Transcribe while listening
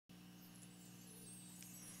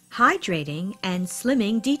Hydrating and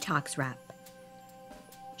Slimming Detox Wrap.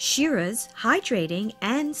 Shira's Hydrating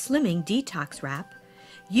and Slimming Detox Wrap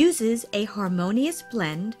uses a harmonious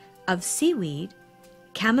blend of seaweed,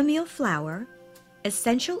 chamomile flower,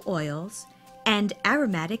 essential oils, and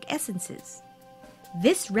aromatic essences.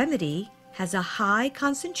 This remedy has a high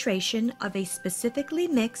concentration of a specifically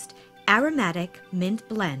mixed aromatic mint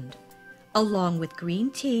blend, along with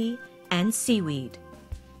green tea and seaweed.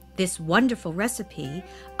 This wonderful recipe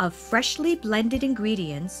of freshly blended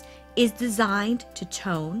ingredients is designed to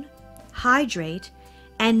tone, hydrate,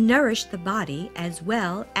 and nourish the body as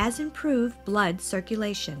well as improve blood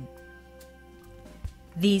circulation.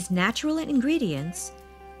 These natural ingredients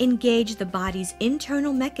engage the body's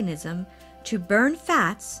internal mechanism to burn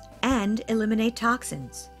fats and eliminate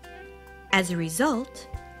toxins. As a result,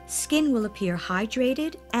 skin will appear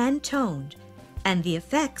hydrated and toned, and the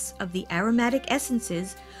effects of the aromatic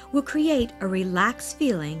essences will create a relaxed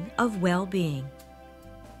feeling of well-being.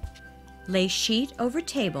 Lay sheet over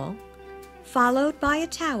table, followed by a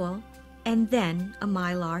towel, and then a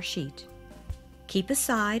mylar sheet. Keep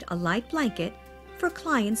aside a light blanket for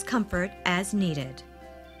client's comfort as needed.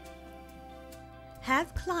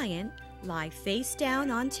 Have client lie face down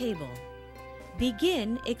on table.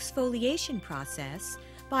 Begin exfoliation process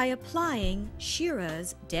by applying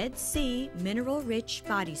Shira's Dead Sea Mineral-Rich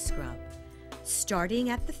Body Scrub, starting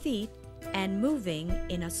at the feet and moving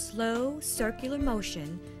in a slow circular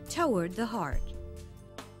motion toward the heart.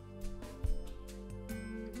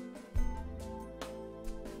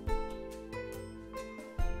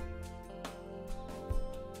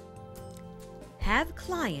 Have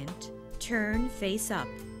client turn face up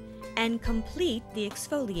and complete the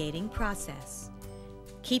exfoliating process,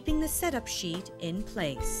 keeping the setup sheet in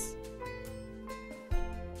place.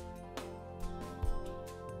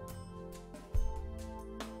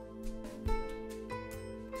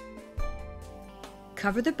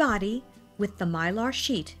 Cover the body with the mylar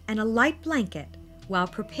sheet and a light blanket while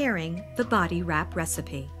preparing the body wrap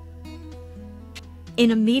recipe.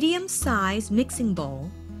 In a medium-sized mixing bowl,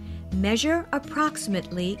 measure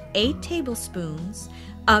approximately 8 tablespoons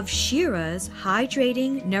of Shira's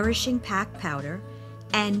Hydrating Nourishing Pack Powder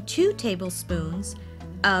and 2 tablespoons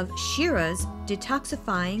of Shira's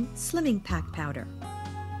Detoxifying Slimming Pack Powder.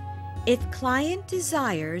 If client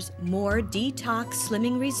desires more detox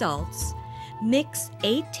slimming results, mix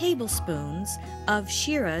 8 tablespoons of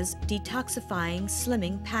Shira's Detoxifying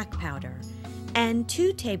Slimming Pack Powder and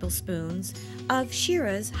 2 tablespoons of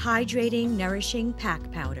Shira's Hydrating Nourishing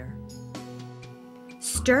Pack Powder.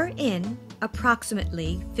 Stir in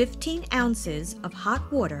approximately 15 ounces of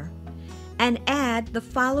hot water and add the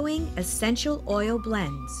following essential oil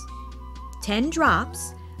blends: 10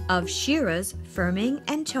 drops of Shira's Firming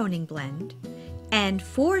and Toning Blend and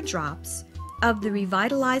 4 drops of the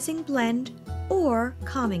Revitalizing Blend or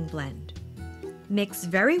Calming Blend. Mix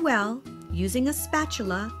very well using a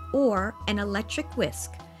spatula or an electric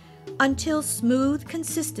whisk until smooth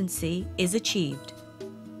consistency is achieved.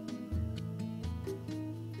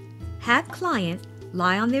 Have client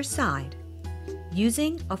lie on their side.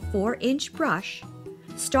 Using a 4-inch brush,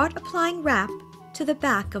 start applying wrap to the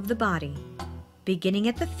back of the body, beginning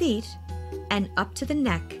at the feet and up to the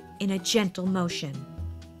neck in a gentle motion.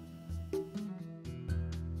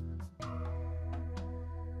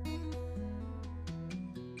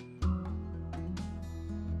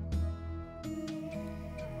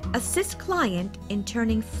 Assist client in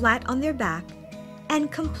turning flat on their back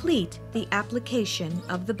and complete the application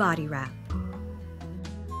of the body wrap.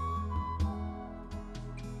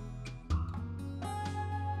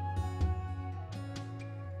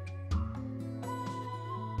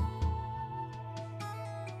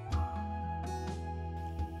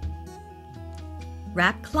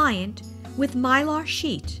 Wrap client with mylar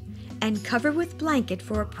sheet and cover with blanket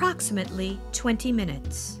for approximately 20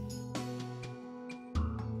 minutes.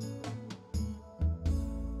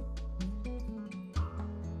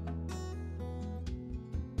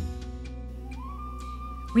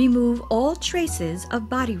 Remove all traces of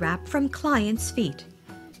body wrap from client's feet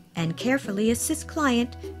and carefully assist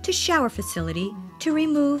client to shower facility to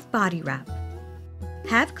remove body wrap.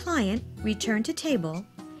 Have client return to table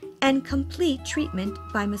and complete treatment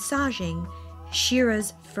by massaging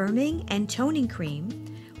Shira's Firming and Toning Cream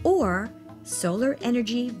or Solar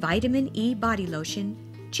Energy Vitamin E Body Lotion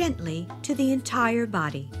gently to the entire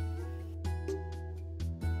body.